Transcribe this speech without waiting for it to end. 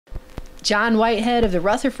John Whitehead of the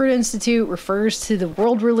Rutherford Institute refers to the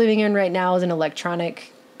world we're living in right now as an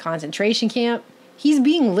electronic concentration camp. He's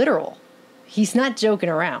being literal. He's not joking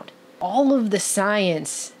around. All of the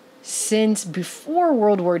science since before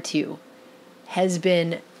World War II has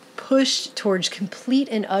been pushed towards complete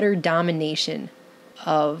and utter domination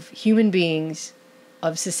of human beings,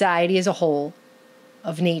 of society as a whole,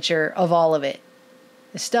 of nature, of all of it.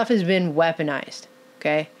 The stuff has been weaponized,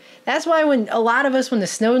 okay? That's why when a lot of us, when the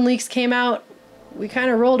Snowden leaks came out, we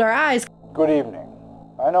kind of rolled our eyes. Good evening.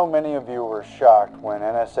 I know many of you were shocked when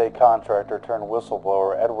NSA contractor turned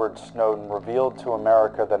whistleblower Edward Snowden revealed to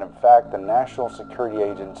America that in fact the National Security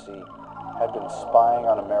Agency had been spying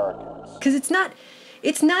on Americans. Because it's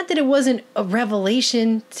not that it wasn't a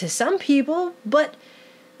revelation to some people, but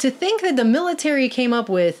to think that the military came up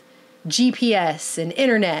with GPS and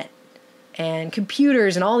internet and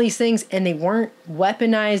computers and all these things and they weren't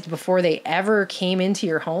weaponized before they ever came into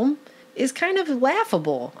your home is kind of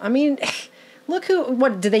laughable. I mean, look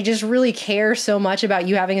what, do they just really care so much about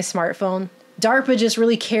you having a smartphone? DARPA just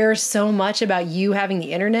really cares so much about you having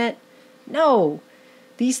the internet? No,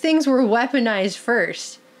 these things were weaponized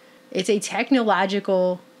first. It's a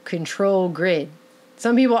technological control grid.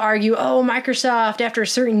 Some people argue, oh, Microsoft, after a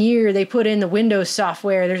certain year, they put in the Windows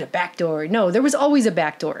software, there's a backdoor. No, there was always a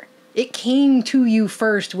backdoor. It came to you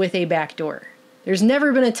first with a backdoor. There's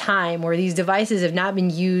never been a time where these devices have not been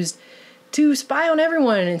used to spy on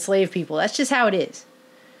everyone and enslave people. That's just how it is.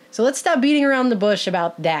 So let's stop beating around the bush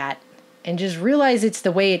about that and just realize it's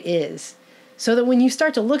the way it is. So that when you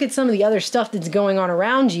start to look at some of the other stuff that's going on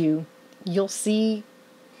around you, you'll see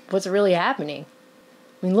what's really happening.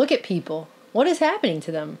 I mean, look at people. What is happening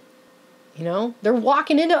to them? You know, they're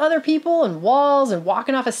walking into other people and walls and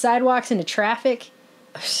walking off of sidewalks into traffic.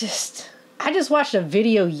 I just watched a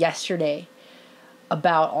video yesterday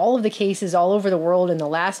about all of the cases all over the world in the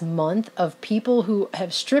last month of people who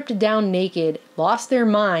have stripped down naked, lost their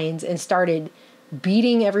minds, and started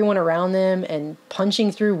beating everyone around them and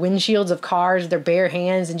punching through windshields of cars with their bare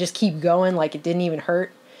hands and just keep going like it didn't even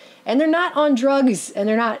hurt. And they're not on drugs and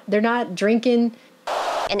they're not drinking.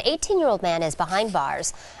 An 18-year-old man is behind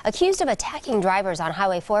bars, accused of attacking drivers on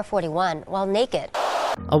Highway 441 while naked.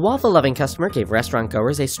 A waffle-loving customer gave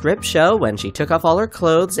restaurant-goers a strip show when she took off all her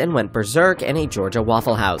clothes and went berserk in a Georgia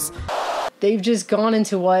Waffle House. They've just gone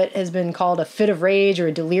into what has been called a fit of rage or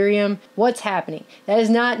a delirium. What's happening? That is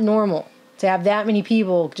not normal to have that many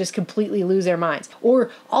people just completely lose their minds.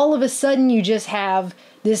 Or all of a sudden you just have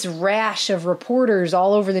this rash of reporters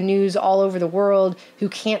all over the news, all over the world, who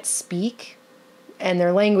can't speak, and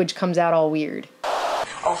their language comes out all weird.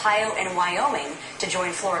 Ohio and Wyoming to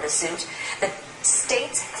join Florida's suit. The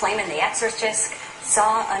states claiming the exorcist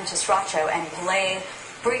saw unto Stracho and play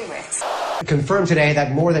Bringritz. Confirmed today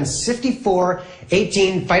that more than 54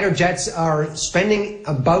 18 fighter jets are spending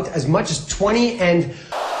about as much as 20 and...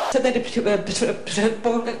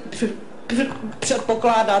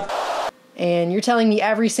 And you're telling me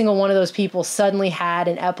every single one of those people suddenly had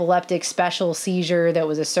an epileptic special seizure that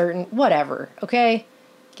was a certain... whatever, okay?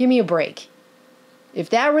 Give me a break. If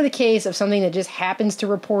that were the case of something that just happens to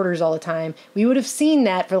reporters all the time, we would have seen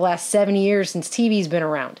that for the last 70 years since TV's been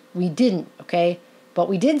around. We didn't, okay? But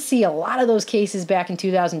we did see a lot of those cases back in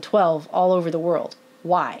 2012 all over the world.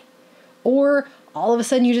 Why? Or all of a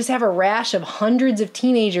sudden you just have a rash of hundreds of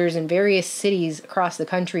teenagers in various cities across the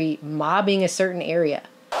country mobbing a certain area.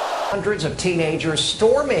 Hundreds of teenagers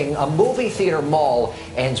storming a movie theater mall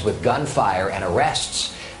ends with gunfire and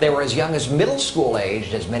arrests. They were as young as middle school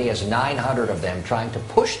aged, as many as 900 of them trying to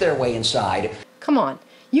push their way inside. Come on.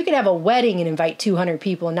 You could have a wedding and invite 200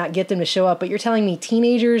 people and not get them to show up, but you're telling me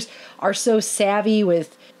teenagers are so savvy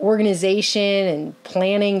with organization and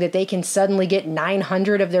planning that they can suddenly get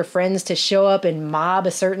 900 of their friends to show up and mob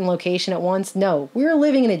a certain location at once? No, we're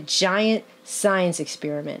living in a giant science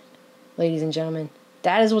experiment, ladies and gentlemen.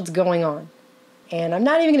 That is what's going on. And I'm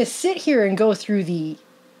not even going to sit here and go through the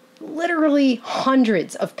literally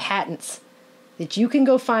hundreds of patents that you can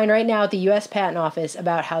go find right now at the U.S. Patent Office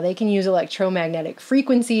about how they can use electromagnetic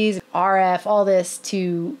frequencies, RF, all this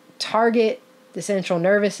to target the central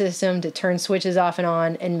nervous system, to turn switches off and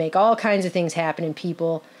on and make all kinds of things happen in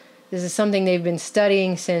people. This is something they've been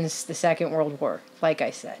studying since the Second World War, like I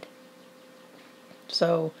said.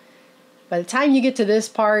 So by the time you get to this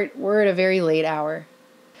part, we're at a very late hour.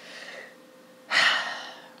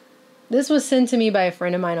 This was sent to me by a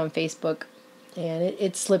friend of mine on Facebook, and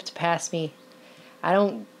it slipped past me. I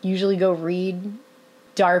don't usually go read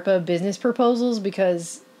DARPA business proposals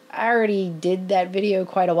because I already did that video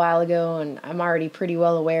quite a while ago, and I'm already pretty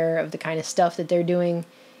well aware of the kind of stuff that they're doing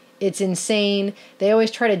It's insane. They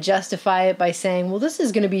always try to justify it by saying, well, this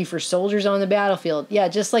is going to be for soldiers on the battlefield. Yeah,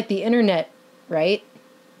 just like the internet, right?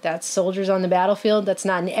 That's soldiers on the battlefield. That's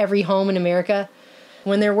not in every home in America.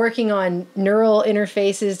 When they're working on neural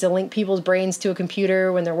interfaces to link people's brains to a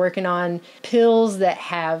computer, when they're working on pills that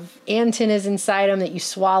have antennas inside them that you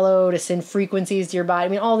swallow to send frequencies to your body. I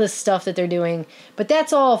mean, all this stuff that they're doing. But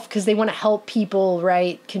that's all because they want to help people,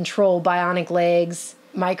 right, control bionic legs,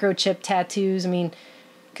 microchip tattoos. I mean,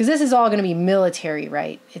 because this is all going to be military,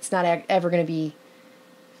 right? It's not ever going to be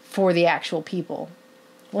for the actual people.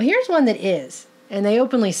 Well, here's one that is. And they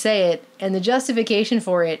openly say it, and the justification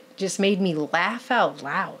for it just made me laugh out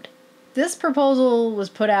loud. This proposal was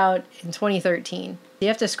put out in 2013. You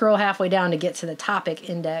have to scroll halfway down to get to the topic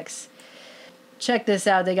index. Check this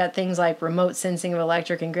out. They got things like remote sensing of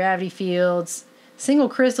electric and gravity fields. Single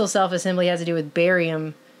crystal self-assembly has to do with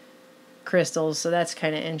barium crystals, so that's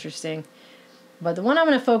kind of interesting. But the one I'm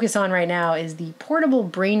going to focus on right now is the portable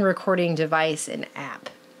brain recording device and app.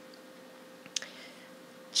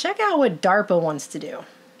 Check out what DARPA wants to do.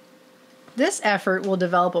 This effort will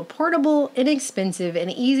develop a portable, inexpensive, and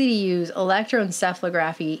easy-to-use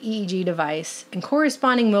electroencephalography EEG device and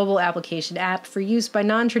corresponding mobile application app for use by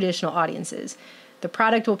non-traditional audiences. The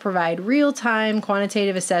product will provide real-time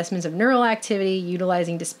quantitative assessments of neural activity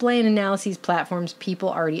utilizing display and analysis platforms people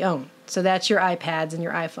already own. So that's your iPads and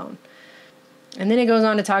your iPhone. And then it goes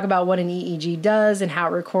on to talk about what an EEG does and how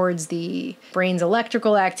it records the brain's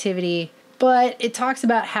electrical activity. But it talks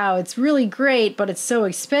about how it's really great, but it's so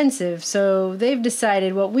expensive. So they've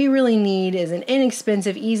decided what we really need is an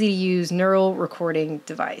inexpensive, easy-to-use neural recording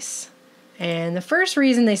device. And the first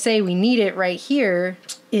reason they say we need it right here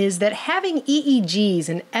is that having EEGs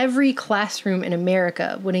in every classroom in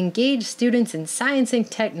America would engage students in science and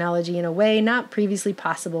technology in a way not previously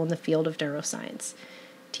possible in the field of neuroscience.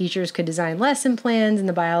 Teachers could design lesson plans in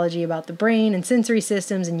the biology about the brain and sensory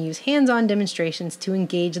systems and use hands-on demonstrations to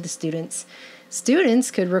engage the students.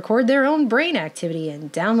 Students could record their own brain activity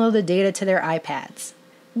and download the data to their iPads.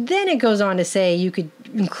 Then it goes on to say you could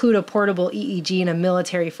include a portable EEG in a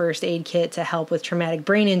military first aid kit to help with traumatic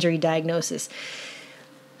brain injury diagnosis.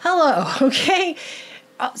 Hello, okay?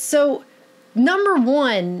 So, number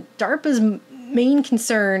one, DARPA's main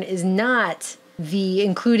concern is not the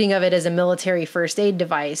including of it as a military first aid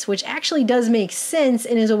device, which actually does make sense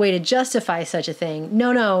and is a way to justify such a thing.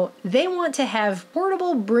 No, they want to have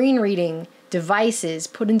portable brain reading devices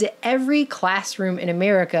put into every classroom in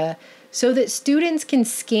America so that students can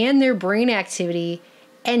scan their brain activity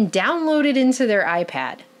and download it into their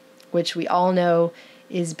iPad, which we all know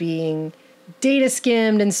is being data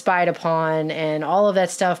skimmed and spied upon, and all of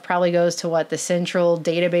that stuff probably goes to what, the central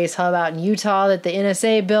database hub out in Utah that the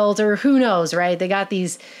NSA built, or who knows, right? They got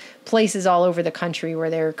these places all over the country where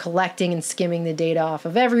they're collecting and skimming the data off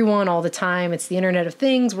of everyone all the time. It's the Internet of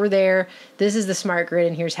Things. We're there. This is the smart grid,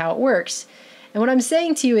 and here's how it works. And what I'm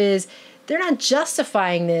saying to you is they're not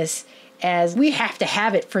justifying this as we have to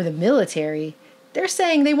have it for the military. They're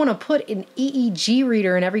saying they want to put an EEG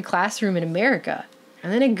reader in every classroom in America.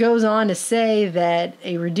 And then it goes on to say that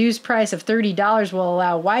a reduced price of $30 will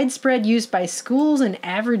allow widespread use by schools and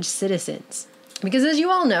average citizens. Because as you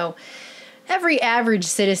all know, every average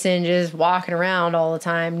citizen just walking around all the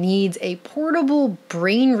time needs a portable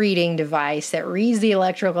brain reading device that reads the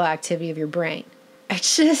electrical activity of your brain.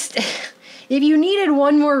 It's just, if you needed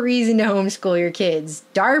one more reason to homeschool your kids,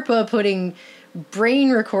 DARPA putting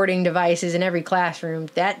brain recording devices in every classroom,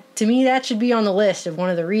 to me that should be on the list of one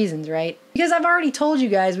of the reasons, right? Because I've already told you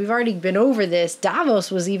guys, we've already been over this.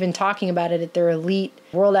 Davos was even talking about it at their elite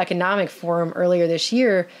World Economic Forum earlier this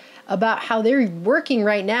year about how they're working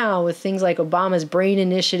right now with things like Obama's Brain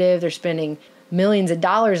Initiative. They're spending millions of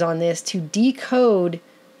dollars on this to decode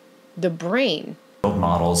the brain.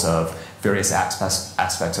 Models of various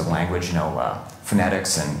aspects of language,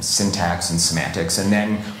 phonetics and syntax and semantics, and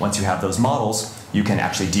then once you have those models, you can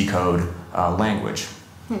actually decode language.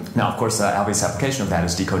 Now, of course, the obvious application of that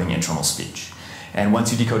is decoding internal speech. And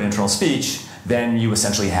once you decode internal speech, then you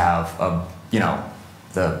essentially have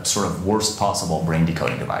the sort of worst possible brain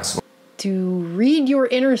decoding device. To read your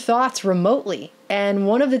inner thoughts remotely. And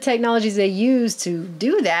one of the technologies they use to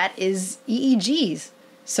do that is EEGs.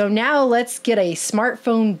 So now let's get a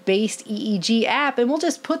smartphone-based EEG app, and we'll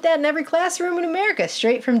just put that in every classroom in America,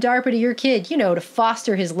 straight from DARPA to your kid, to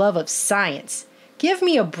foster his love of science. Give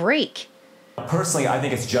me a break. Personally, I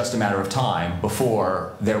think it's just a matter of time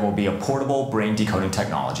before there will be a portable brain decoding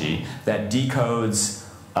technology that decodes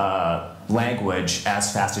language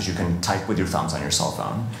as fast as you can type with your thumbs on your cell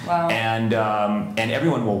phone. Wow. And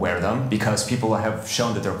everyone will wear them because people have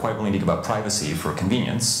shown that they're quite willing to give up privacy for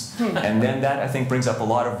convenience. And then that, I think, brings up a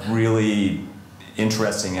lot of really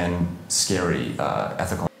interesting and scary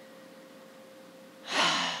ethical